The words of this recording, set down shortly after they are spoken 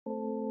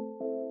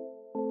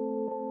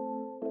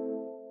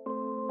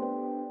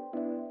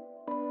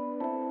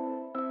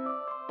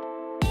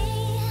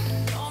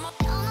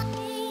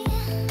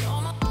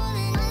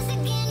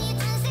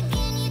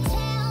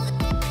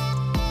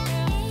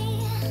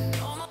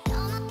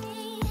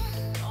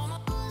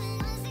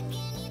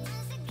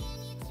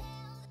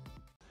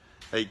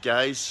Right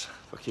guys,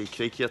 okay,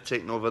 Craig here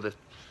taking over the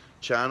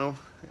channel.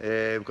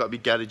 We've got a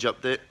big garage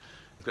update.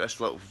 We've got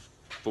this little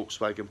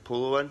Volkswagen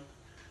Polo in.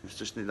 It's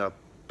just needing a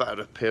bit of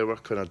repair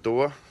work on a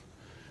door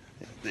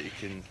that you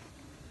can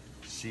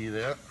see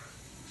there.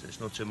 So it's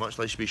not too much,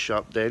 likes to be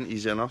sharp dent,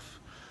 easy enough.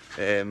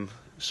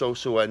 It's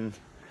also in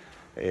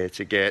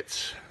to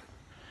get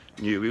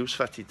new wheels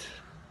fitted.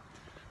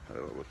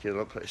 Look here,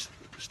 they're pretty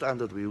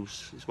standard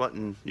wheels. He's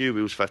wanting new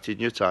wheels fitted,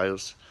 new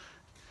tyres.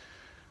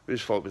 We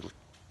just thought we'd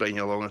bring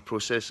you along the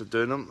process of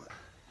doing them.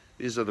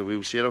 These are the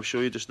wheels here, I'll show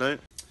you just now.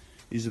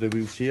 These are the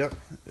wheels here.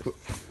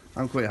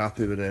 I'm quite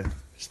happy with the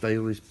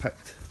style he's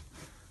picked.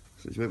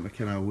 So he's went with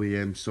kind of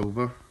OEM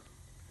silver.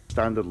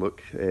 Standard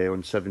look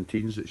on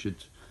 17s, it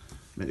should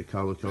make the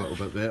car look a little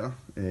bit better.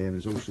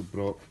 He's also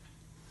brought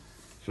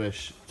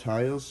fresh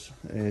tyres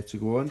to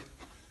go on.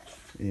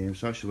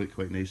 So actually look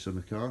quite nice on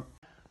the car.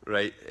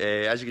 Right,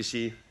 as you can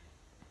see,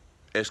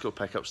 Escort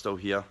pickup's still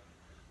here,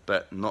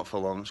 but not for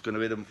long. It's going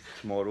away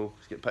tomorrow.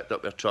 It's getting picked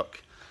up with a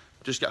truck.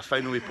 Just got a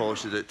final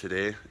repolish of it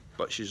today,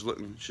 but she's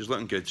looking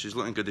good. She's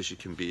looking good as she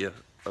can be,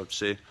 I'd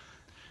say.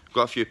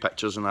 Got a few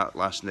pictures on that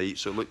last night,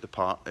 so it looked the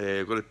part.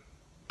 We're going to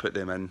put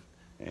them in,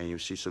 and you'll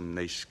see some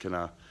nice kind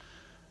of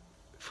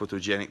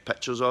photogenic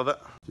pictures of it.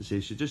 To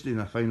say she's just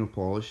needing a final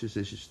polish. She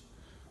says she's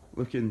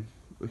looking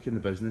the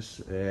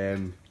business,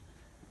 and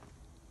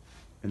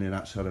then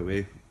that's her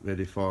away,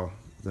 ready for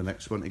the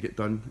next one to get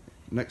done.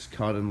 Next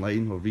car in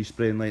line, or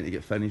respray in line to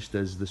get finished,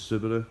 is the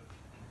Subaru.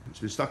 It's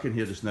been stuck in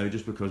here just now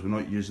just because we're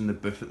not using the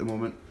booth at the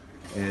moment.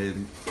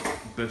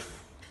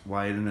 Booth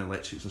wiring and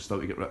electrics are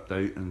still to get ripped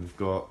out, and we've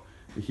got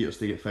the heaters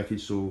to get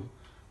fitted, so I'm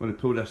going to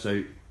pull this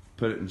out,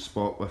 put it in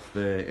spot with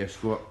the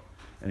Escort,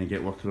 and then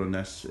get working on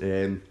this.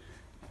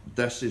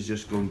 This is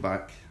just going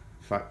back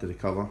factory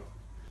cover.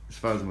 As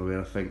far as I'm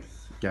aware, I think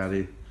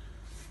Gary,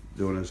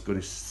 the owner, is going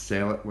to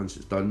sell it once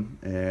it's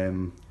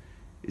done.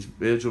 His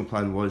original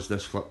plan was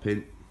this flip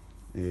paint,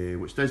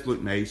 which does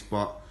look nice,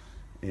 but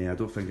I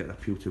don't think it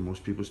appeal to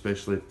most people,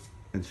 especially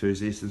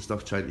enthusiasts and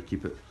stuff, trying to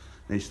keep it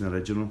nice and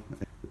original.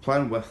 The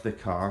plan with the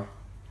car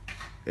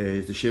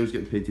is the shell's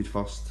getting painted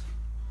first.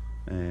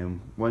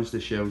 Once the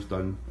shell's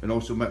done, and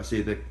also I might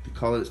say the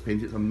colour that's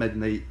painted is a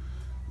midnight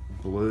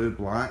blue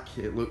black.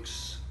 It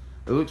looks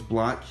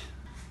black,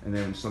 and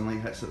then when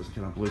sunlight hits it, there's a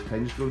kind of blue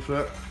tinge going through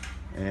it.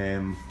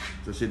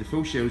 So I say the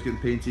full shell's getting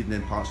painted, and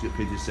then parts get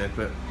painted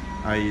separate,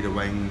 i.e. the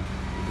wing,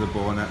 the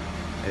bonnet,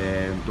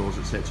 doors,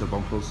 etc.,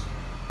 bumpers.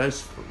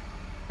 There's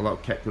a little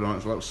kit going on,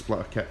 it's a little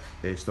splitter kit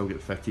still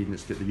getting fitted, and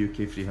it's got the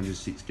UK 300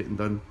 seats getting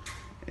done.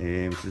 So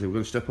we're going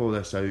to strip all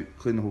this out,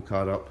 clean the whole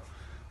car up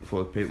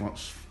before the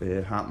paintworks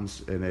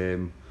happens.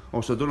 And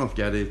also, I don't know if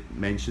Gary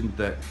mentioned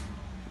that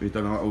we've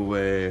done a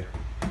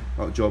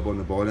little job on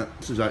the bonnet.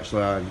 This is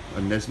actually a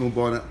Nismo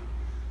bonnet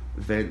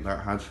vent that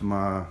I had for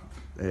my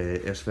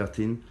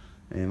S13.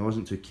 I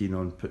wasn't too keen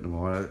on putting them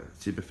on.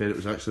 To be fair, it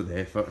was actually the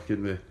effort. I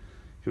couldn't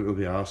really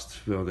be asked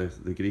for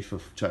the grief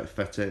of trying to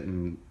fit it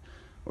and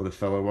all the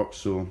filler work.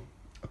 So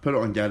I put it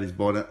on Gary's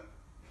bonnet,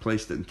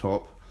 placed it on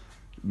top,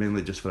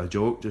 mainly just for a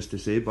joke, just to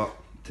say. But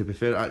to be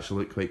fair, it actually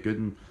looked quite good.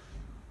 And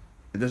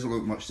it doesn't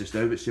look much just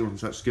now, but see,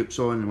 once that scoops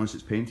on and once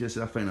it's painted,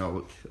 I think it'll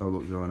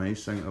look really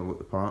nice. I think it'll look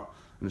the part,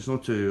 and it's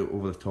not too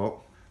over the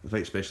top. I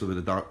think especially with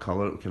the dark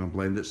colour, it'll kind of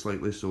blend it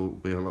slightly, so it'll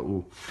be a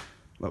little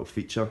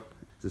feature.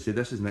 As I say,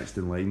 this is next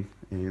in line,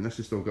 and this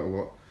has still got a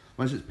lot.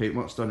 Once it's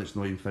paintwork's done, it's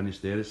not even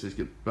finished there. It's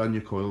got brand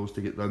new coils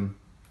to get done,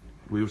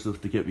 wheels to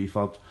get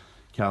refurbed,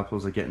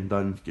 calipers are getting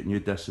done, getting new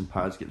discs and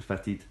pads getting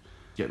fitted,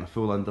 getting a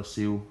full under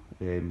seal.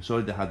 It's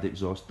already had the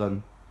exhaust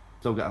done,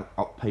 still got an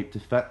up pipe to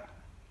fit,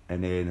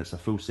 and then it's a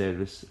full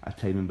service, a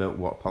timing belt,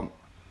 water pump.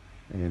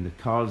 And the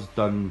car's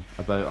done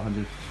about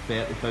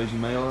 130,000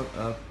 miles,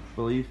 I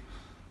believe.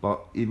 But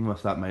even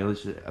with that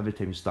mileage, every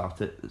time you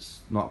start it,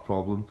 it's not a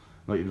problem,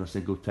 not even a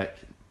single tick.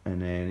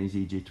 And then these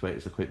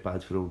EG20s are quite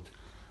bad for old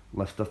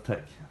lifter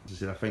tick. As I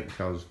said, I think the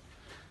car's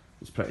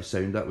pretty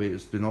sound that way.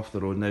 It's been off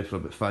the road now for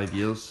about 5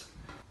 years,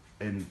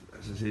 and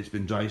as I say, it's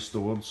been dry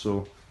stored,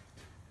 so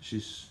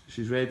she's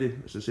ready.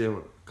 As I say, a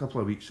couple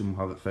of weeks and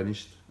we'll have it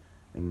finished,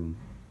 and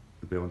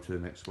we'll be on to the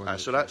next one.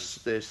 So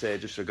that's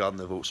just regarding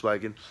the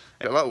Volkswagen.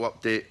 A little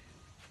update.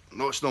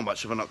 No, it's not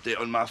much of an update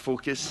on my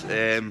Focus.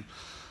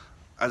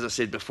 As I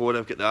said before,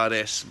 I've got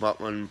the RS Mark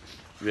 1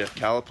 rear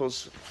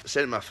calipers. I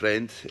sent my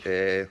friend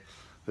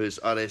who's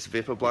RS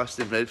vapor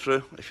blasting read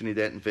through. If you need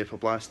anything vapor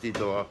blasted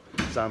or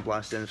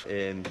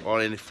sandblasting or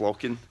any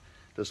flocking,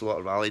 there's a lot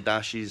of rally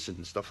dashes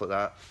and stuff like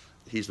that.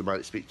 He's the man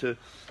to speak to.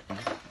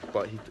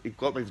 But he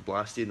got mine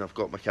blasted, and I've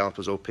got my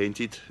calipers all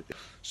painted,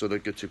 so they're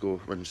good to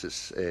go once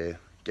it's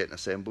getting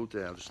assembled.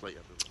 I'll just let you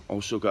know.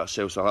 Also got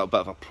ourselves a little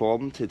bit of a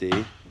problem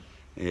today.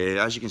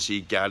 As you can see,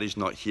 Gary's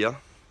not here.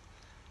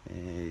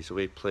 He's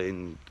away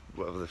playing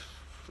whatever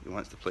he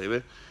wants to play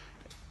with,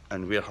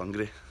 and we're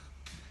hungry.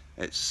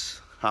 It's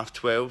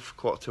 12:30,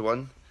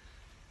 1:45.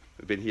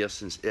 We've been here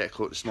since 8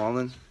 o'clock this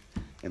morning,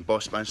 and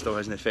Boss Man still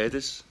hasn't fed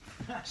us.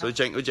 So we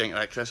drink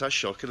that, Chris. That's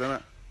shocking, isn't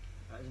it?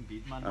 That is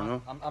indeed, man. I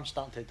know. I'm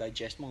starting to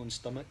digest my own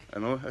stomach. I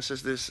know.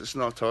 It's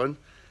not on.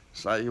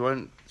 It's like, you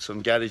want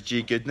some Garage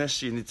G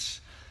goodness, you need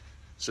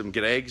some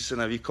Greggs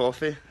and a wee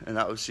coffee, and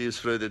that'll see us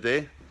through the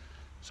day.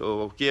 So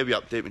we'll give you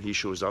an update when he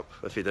shows up,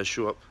 if he does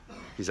show up.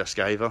 He's a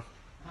skiver.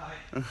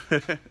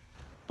 Aye.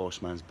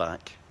 Boss man's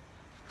back.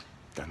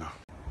 Dinner.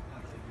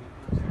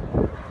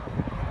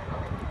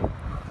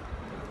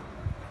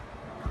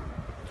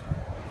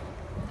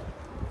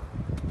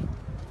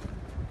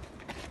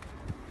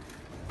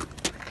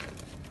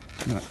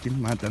 Give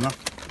me my dinner.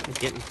 You're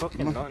getting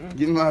fucking nothing.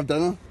 Give me my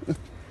dinner.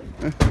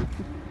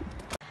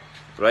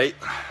 Right,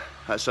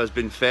 that's us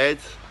been fed.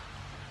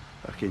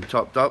 Fucking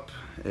topped up.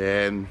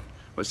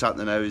 What's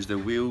happening now is the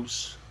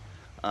wheels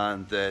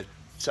and the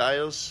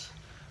tyres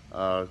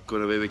are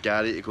going away with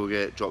Gary to go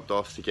get dropped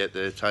off to get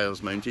the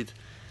tyres mounted.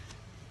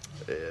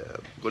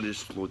 I'm going to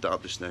just load that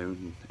up just now,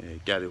 and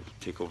Gary will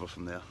take over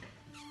from there.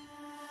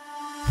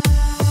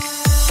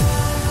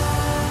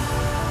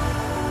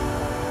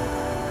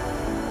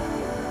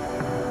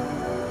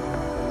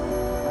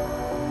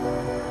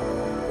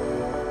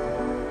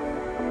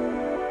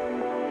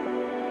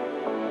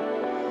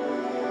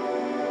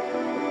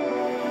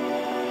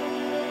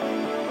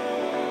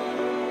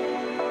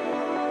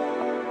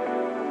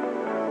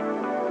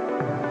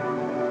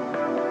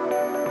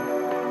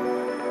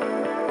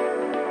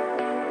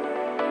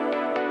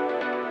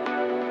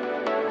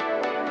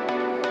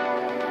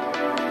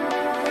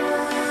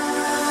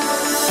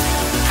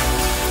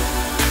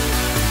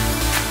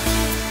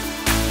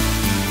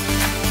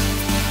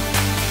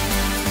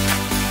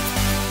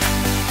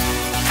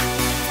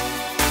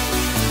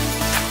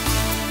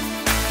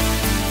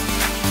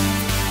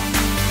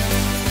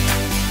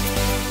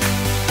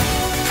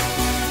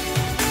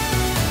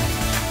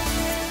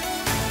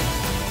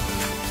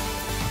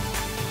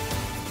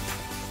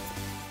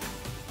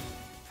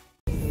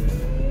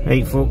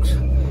 Right folks,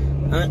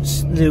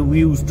 that's the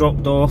wheels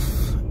dropped off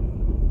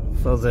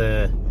for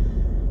the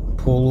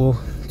Polo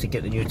to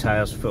get the new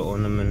tyres put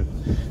on them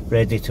and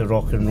ready to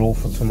rock and roll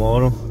for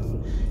tomorrow.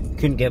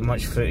 Couldn't get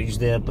much footage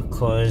there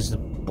because the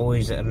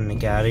boys that are in the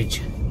garage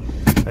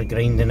are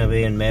grinding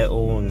away in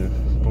metal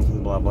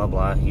and blah blah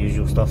blah,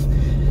 usual stuff.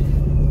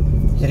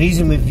 The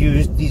reason we've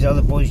used these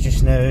other boys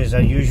just now is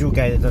our usual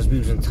guy that does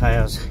wheels and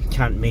tyres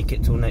can't make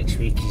it till next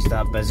week, he's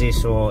that busy,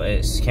 so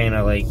it's kind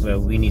of like, well,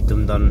 we need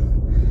them done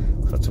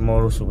for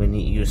tomorrow, so we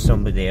need to use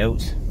somebody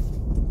else,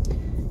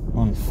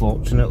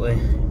 unfortunately.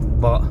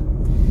 But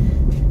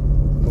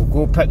we'll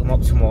go pick them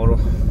up tomorrow,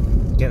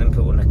 get them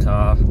put on the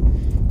car,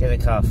 get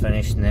the car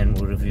finished, and then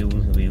we'll reveal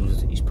the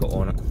wheels that he's put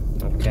on it.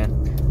 Okay,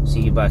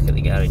 see you back at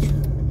the garage.